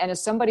excellent. And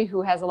as somebody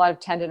who has a lot of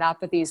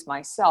tendinopathies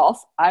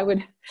myself, I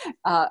would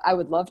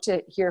love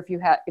to hear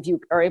if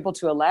you are able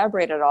to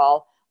elaborate at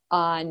all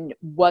on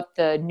what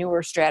the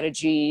newer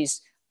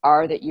strategies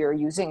are that you're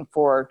using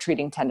for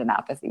treating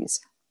tendinopathies.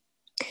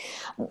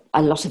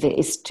 A lot of it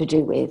is to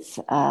do with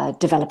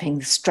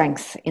developing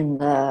strength in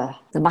the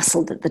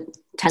muscle that the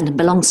tendon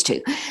belongs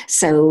to.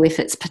 So if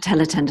it's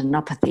patellar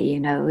tendinopathy,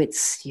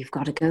 you've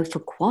got to go for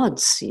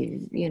quads.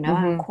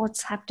 Our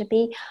quads have to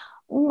be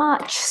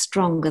much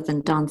stronger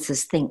than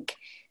dancers think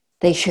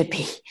they should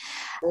be.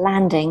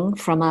 Landing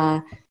from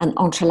an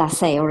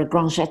entrelacé or a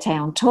grand jeté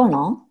en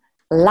tournant,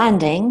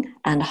 landing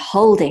and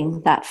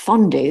holding that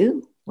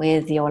fondue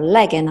with your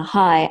leg in a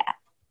high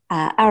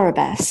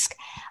arabesque.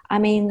 I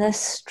mean, the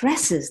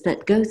stresses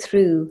that go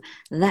through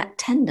that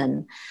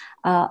tendon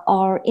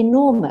are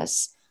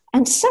enormous.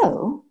 And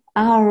so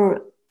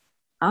our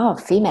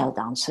female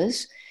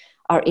dancers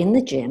are in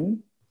the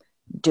gym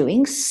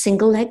doing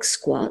single leg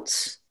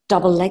squats,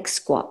 double leg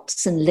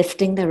squats, and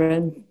lifting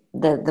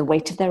the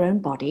weight of their own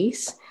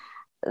bodies.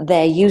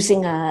 They're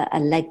using a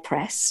leg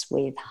press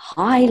with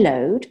high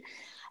load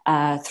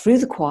through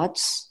the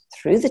quads,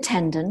 through the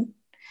tendon,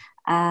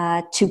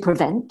 to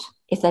prevent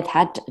if they've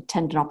had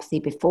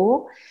tendinopathy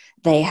before,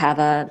 they have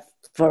a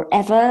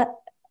forever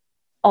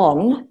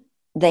on,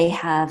 they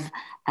have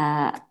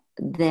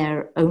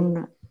their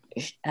own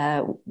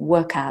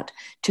workout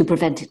to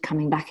prevent it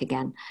coming back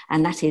again.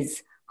 And that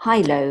is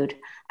high load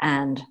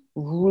and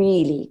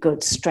really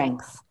good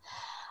strength.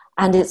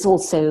 And it's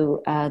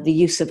also the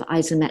use of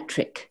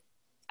isometric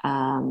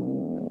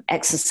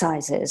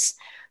exercises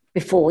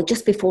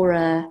just before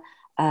a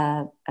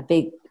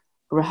big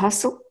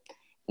rehearsal.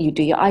 You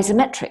do your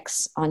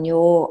isometrics on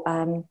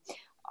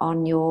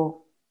your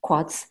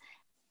quads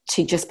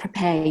to just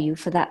prepare you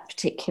for that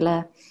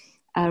particular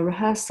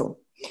rehearsal.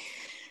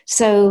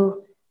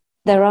 So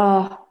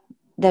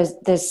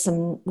there's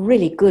some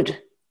really good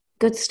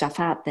stuff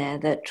out there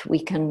that we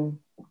can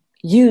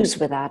use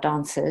with our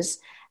dancers,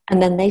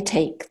 and then they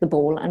take the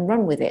ball and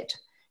run with it.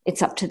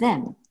 It's up to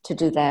them to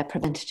do their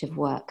preventative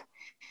work.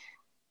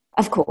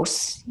 Of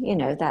course,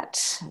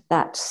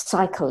 that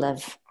cycle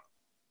of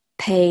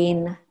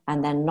pain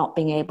and then not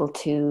being able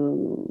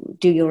to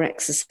do your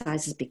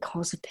exercises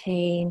because of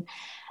pain,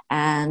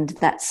 and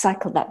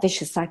that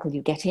vicious cycle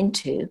you get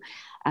into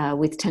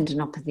with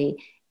tendinopathy,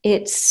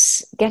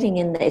 it's getting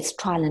in there, it's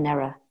trial and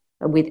error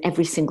with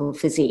every single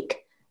physique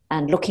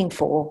and looking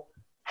for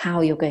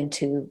how you're going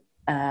to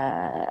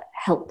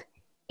help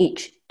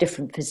each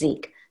different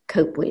physique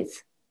cope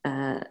with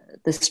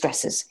the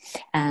stresses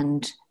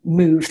and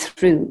move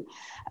through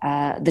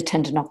the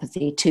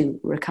tendinopathy to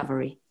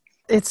recovery.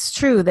 It's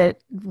true that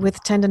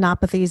with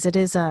tendinopathies,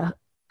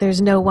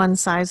 there's no one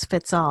size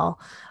fits all.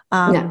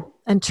 No.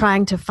 And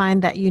trying to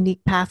find that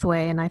unique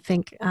pathway. And I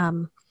think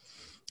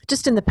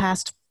just in the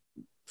past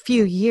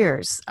few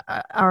years,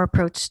 our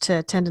approach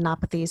to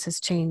tendinopathies has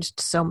changed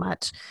so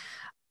much.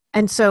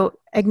 And so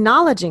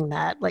acknowledging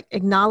that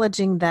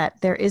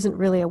there isn't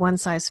really a one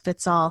size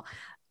fits all,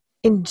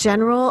 in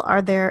general,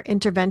 are there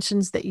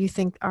interventions that you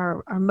think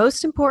are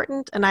most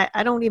important? And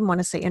I don't even want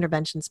to say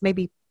interventions,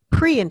 maybe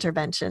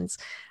pre-interventions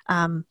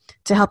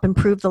to help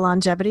improve the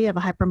longevity of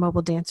a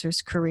hypermobile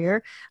dancer's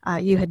career.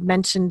 You had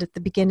mentioned at the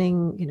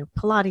beginning,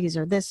 Pilates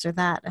or this or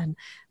that. And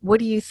what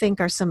do you think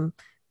are some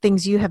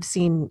things you have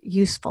seen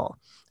useful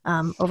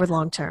over the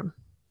long term?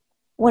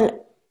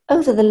 Well,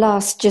 over the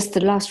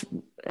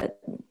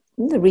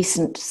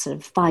recent sort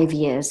of 5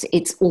 years,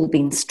 it's all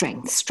been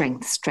strength.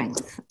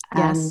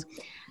 Yes.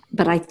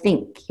 But I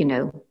think,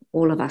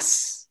 all of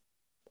us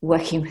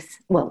working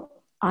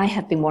I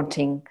have been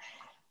wanting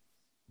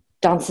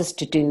dancers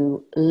to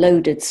do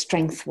loaded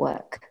strength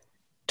work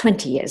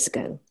 20 years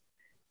ago,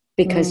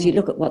 because you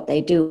look at what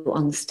they do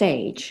on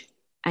stage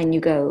and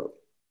you go,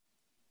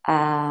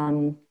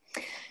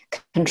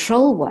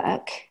 control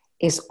work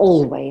is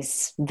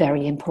always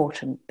very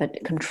important,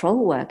 but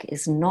control work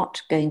is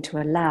not going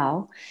to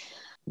allow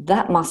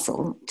that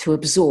muscle to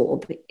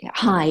absorb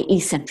high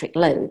eccentric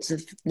loads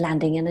of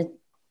landing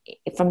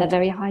from a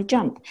very high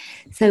jump.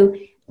 So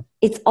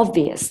it's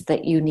obvious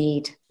that you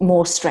need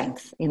more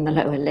strength in the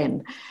lower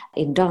limb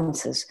in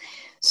dancers.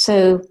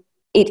 So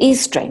it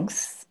is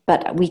strength,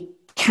 but we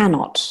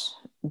cannot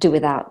do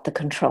without the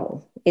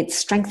control. It's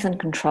strength and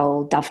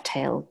control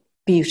dovetail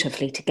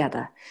beautifully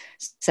together.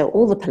 So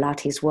all the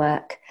Pilates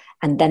work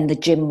and then the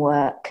gym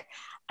work,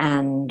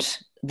 and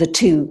the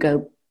two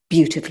go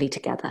beautifully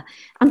together.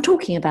 I'm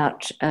talking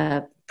about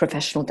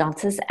professional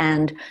dancers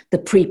and the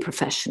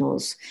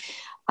pre-professionals.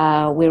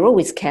 We're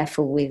always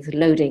careful with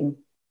loading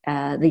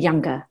the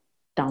younger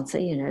dancer,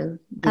 the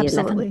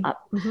Absolutely. 11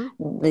 up,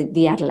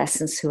 the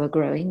adolescents who are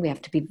growing. We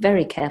have to be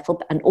very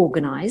careful and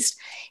organized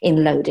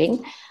in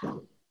loading.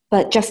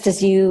 But just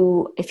as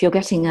if you're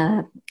getting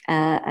an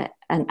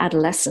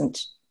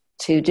adolescent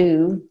to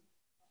do,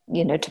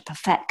 to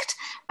perfect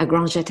a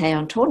grand jeté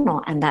en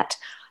tournant and that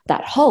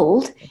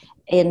hold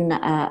in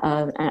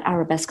an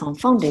arabesque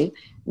confondu,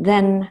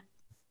 then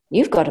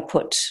you've got to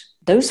put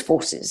those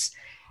forces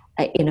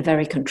in a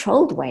very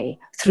controlled way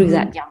through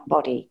that young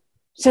body,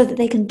 so that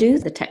they can do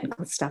the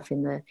technical stuff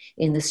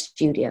in the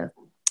studio.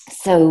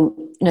 So,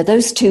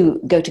 those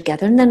two go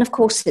together. And then, of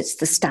course, it's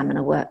the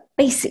stamina work,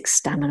 basic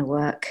stamina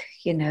work,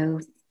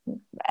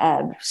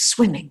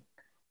 swimming,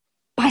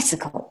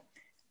 bicycle,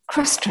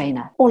 cross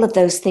trainer, all of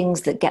those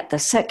things that get the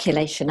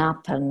circulation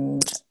up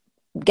and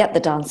get the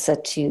dancer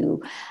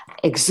to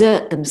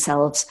exert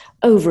themselves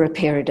over a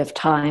period of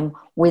time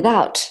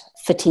without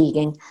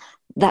fatiguing.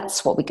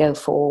 That's what we go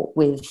for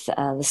with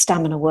the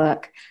stamina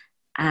work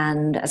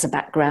and as a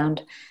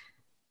background.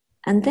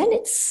 And then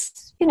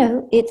it's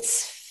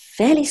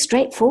fairly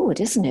straightforward,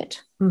 isn't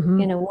it?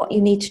 What you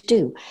need to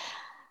do.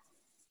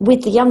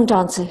 With the young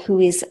dancer who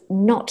is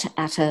not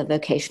at a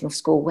vocational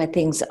school where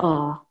things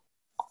are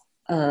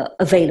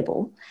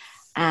available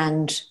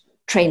and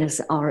trainers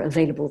are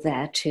available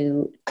there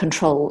to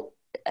control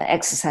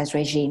exercise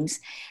regimes,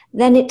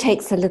 then it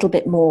takes a little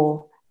bit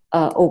more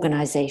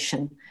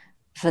organization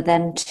for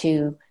them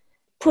to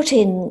put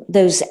in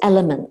those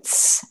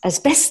elements as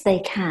best they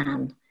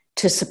can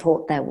to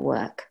support their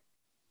work.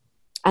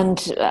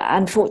 And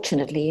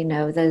unfortunately,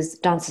 those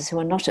dancers who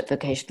are not at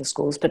vocational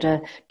schools but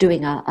are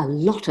doing a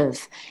lot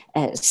of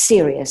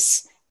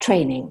serious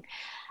training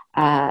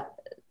I've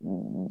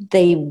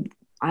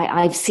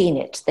seen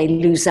it. They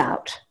lose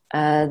out.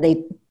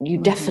 You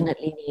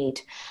definitely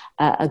need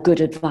a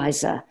good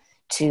advisor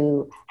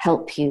to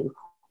help you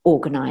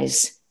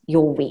organize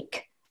your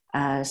week.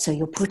 So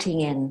you're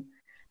putting in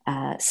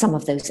some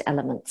of those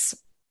elements,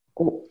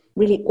 or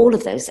really all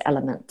of those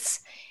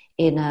elements,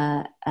 in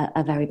a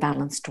very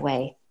balanced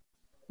way.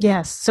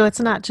 Yes. So it's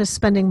not just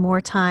spending more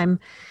time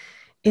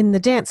in the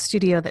dance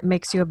studio that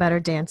makes you a better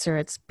dancer.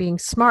 It's being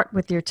smart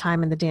with your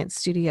time in the dance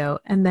studio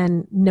and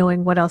then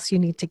knowing what else you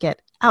need to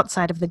get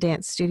outside of the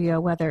dance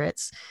studio, whether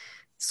it's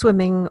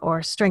swimming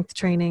or strength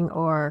training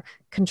or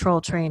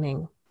control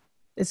training,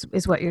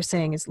 is what you're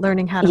saying, is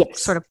learning how to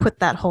sort of put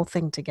that whole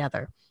thing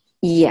together.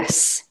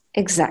 Yes,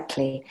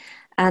 exactly.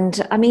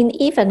 And I mean,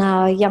 even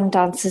our young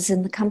dancers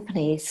in the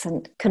companies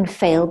can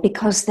fail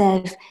because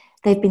they've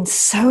been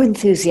so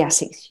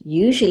enthusiastic,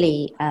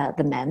 usually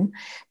the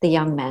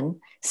young men,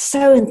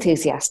 so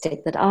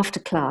enthusiastic that after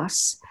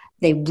class,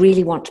 they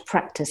really want to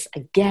practice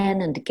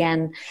again and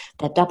again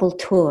their double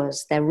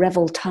tours, their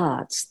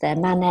revoltades, their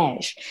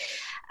manège,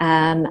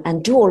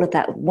 and do all of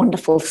that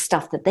wonderful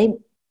stuff that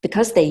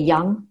because they're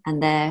young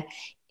and they're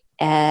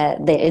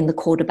in the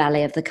corps de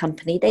ballet of the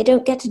company, they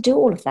don't get to do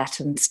all of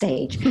that on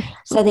stage.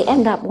 So they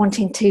end up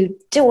wanting to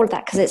do all of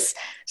that because it's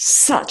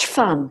such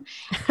fun.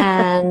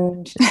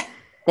 And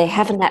they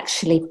haven't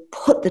actually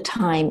put the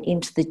time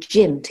into the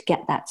gym to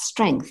get that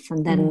strength.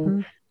 And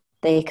then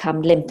they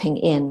come limping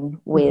in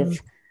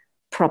with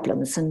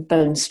problems and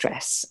bone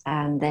stress.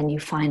 And then you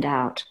find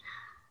out.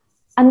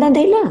 And then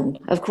they learn.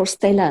 Of course,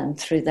 they learn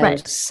through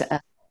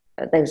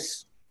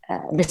those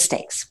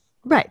mistakes.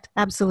 Right,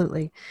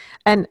 absolutely.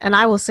 And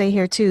I will say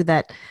here too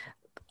that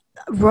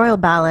Royal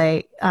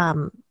Ballet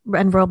and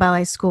Royal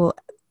Ballet School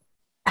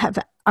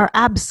are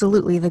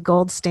absolutely the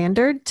gold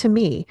standard to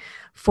me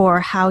for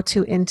how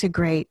to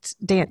integrate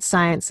dance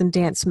science and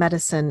dance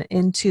medicine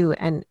into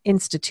an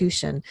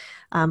institution.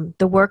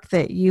 The work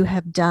that you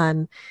have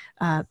done,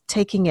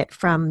 taking it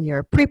from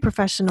your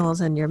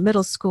pre-professionals and your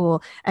middle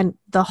school and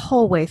the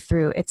whole way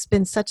through, it's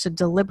been such a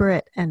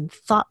deliberate and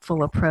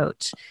thoughtful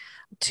approach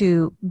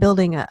to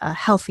building a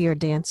healthier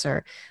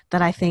dancer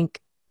that I think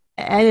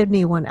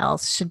anyone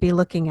else should be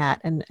looking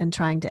at and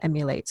trying to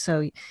emulate.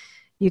 So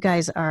you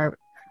guys are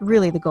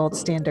really the gold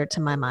standard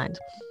to my mind.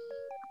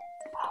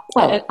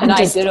 Well, and I'm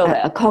just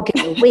a cog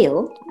in the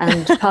wheel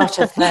and part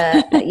of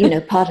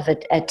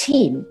a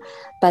team,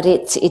 but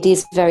it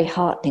is very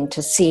heartening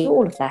to see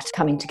all of that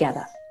coming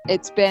together.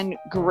 It's been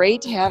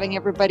great having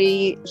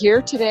everybody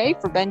here today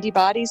for Bendy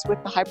Bodies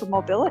with the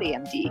Hypermobility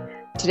MD.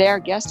 Today our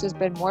guest has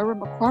been Moira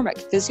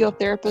McCormack,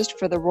 physiotherapist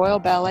for the Royal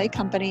Ballet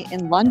Company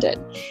in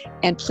London.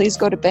 And please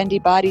go to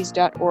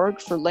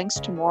bendybodies.org for links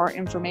to more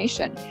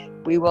information.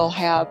 We will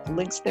have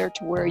links there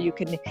to where you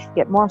can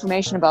get more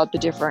information about the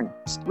different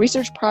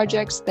research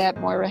projects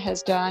that Moira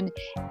has done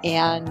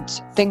and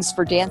things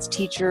for dance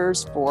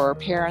teachers, for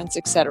parents,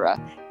 etc.,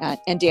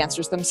 and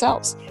dancers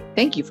themselves.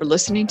 Thank you for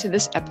listening to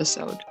this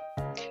episode.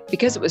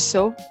 Because it was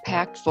so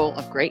packed full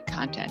of great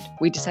content,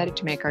 we decided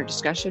to make our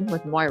discussion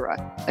with Moira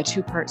a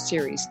 2-part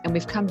series, and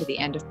we've come to the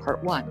end of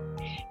part 1.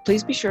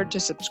 Please be sure to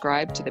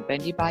subscribe to the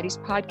Bendy Bodies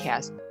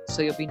podcast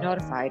so you'll be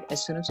notified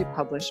as soon as we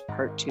publish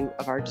part 2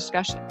 of our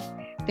discussion.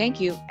 Thank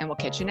you, and we'll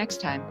catch you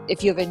next time.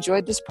 If you have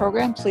enjoyed this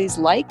program, please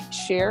like,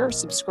 share,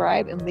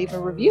 subscribe, and leave a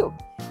review.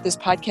 This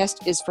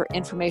podcast is for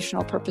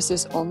informational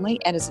purposes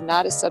only and is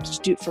not a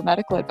substitute for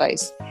medical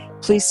advice.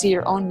 Please see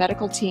your own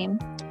medical team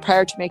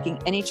prior to making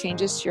any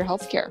changes to your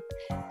healthcare.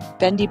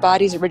 Bendy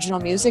Bodies original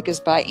music is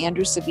by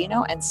Andrew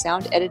Savino and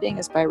sound editing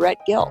is by Rhett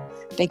Gill.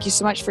 Thank you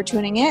so much for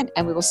tuning in,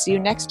 and we will see you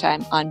next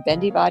time on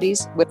Bendy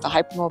Bodies with the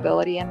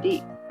Hypermobility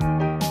MD.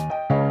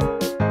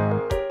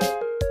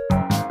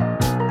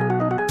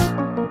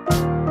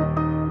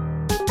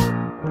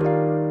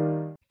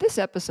 This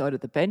episode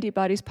of the Bendy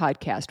Bodies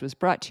podcast was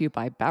brought to you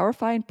by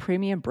Bauerfeind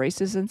Premium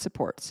Braces and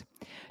Supports,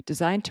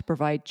 designed to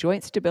provide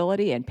joint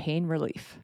stability and pain relief.